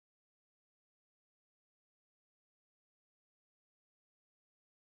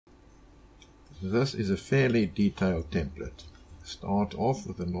This is a fairly detailed template. Start off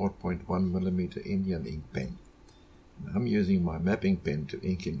with a 0.1mm Indian ink pen. I'm using my mapping pen to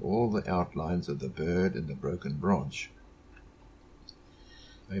ink in all the outlines of the bird and the broken branch.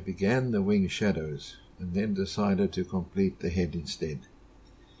 I began the wing shadows and then decided to complete the head instead.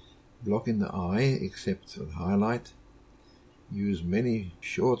 Block in the eye except for the highlight. Use many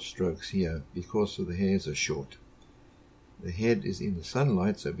short strokes here because the hairs are short. The head is in the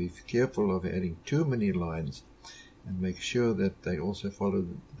sunlight, so be careful of adding too many lines and make sure that they also follow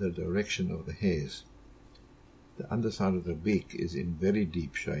the direction of the hairs. The underside of the beak is in very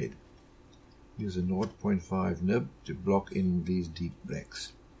deep shade. Use a 0.5 nib to block in these deep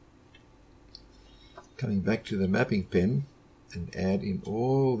blacks. Coming back to the mapping pen and add in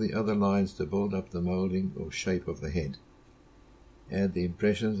all the other lines to build up the molding or shape of the head. Add the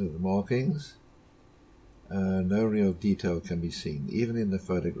impressions of the markings. No real detail can be seen, even in the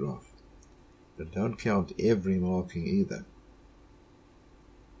photograph. But don't count every marking either.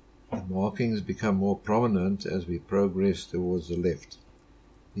 The markings become more prominent as we progress towards the left.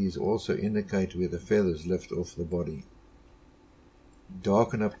 These also indicate where the feathers lift off the body.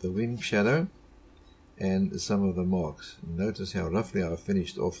 Darken up the wing shadow and some of the marks. Notice how roughly I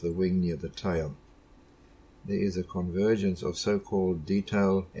finished off the wing near the tail. There is a convergence of so-called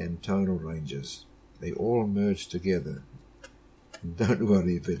detail and tonal ranges. They all merge together. Don't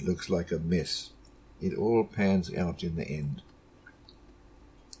worry if it looks like a mess. It all pans out in the end.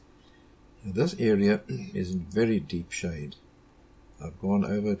 Now this area is in very deep shade. I've gone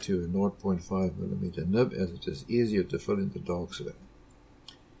over to a 0.5mm nib as it is easier to fill in the darks with.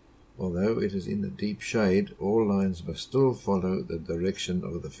 Although it is in the deep shade, all lines must still follow the direction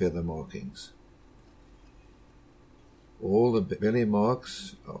of the feather markings. All the belly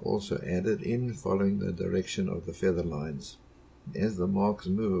marks are also added in following the direction of the feather lines. As the marks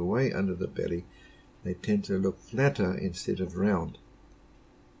move away under the belly, they tend to look flatter instead of round.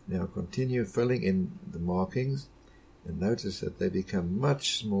 Now continue filling in the markings and notice that they become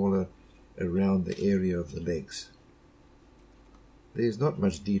much smaller around the area of the legs. There is not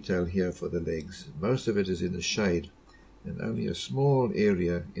much detail here for the legs. Most of it is in the shade and only a small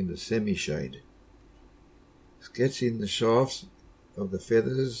area in the semi-shade. Sketch in the shafts of the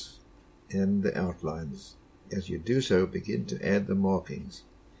feathers and the outlines. As you do so, begin to add the markings.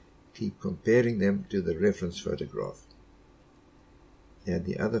 Keep comparing them to the reference photograph. Add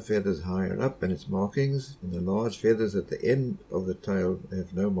the other feathers higher up and its markings, and the large feathers at the end of the tail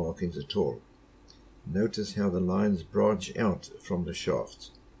have no markings at all. Notice how the lines branch out from the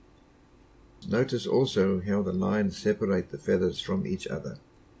shafts. Notice also how the lines separate the feathers from each other,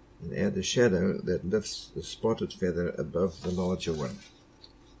 and add the shadow that lifts the spotted feather above the larger one.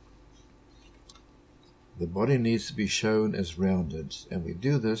 The body needs to be shown as rounded, and we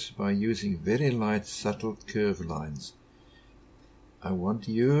do this by using very light, subtle curve lines. I want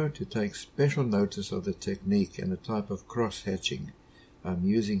you to take special notice of the technique and the type of cross-hatching I'm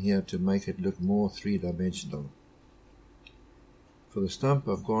using here to make it look more three-dimensional. For the stump,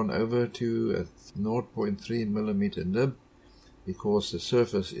 I've gone over to a 0.3mm nib because the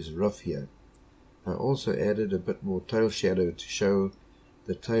surface is rough here. I also added a bit more tail shadow to show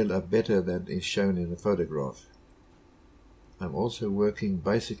the tail up better than is shown in the photograph. I'm also working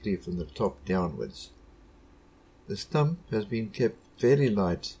basically from the top downwards. The stump has been kept very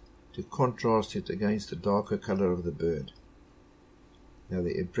light to contrast it against the darker color of the bird. Now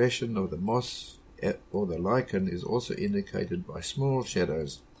the impression of the moss or the lichen is also indicated by small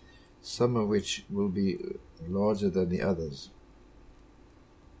shadows, some of which will be larger than the others.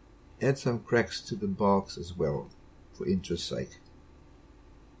 Add some cracks to the barks as well, for interest's sake.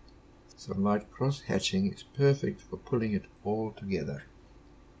 Some light cross-hatching is perfect for pulling it all together.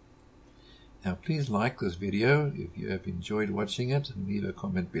 Now please like this video if you have enjoyed watching it and leave a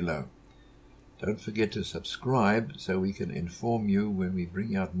comment below. Don't forget to subscribe so we can inform you when we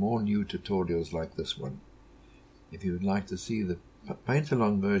bring out more new tutorials like this one. If you would like to see the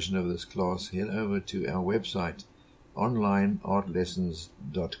paint-along version of this class, head over to our website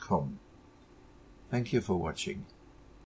onlineartlessons.com. Thank you for watching.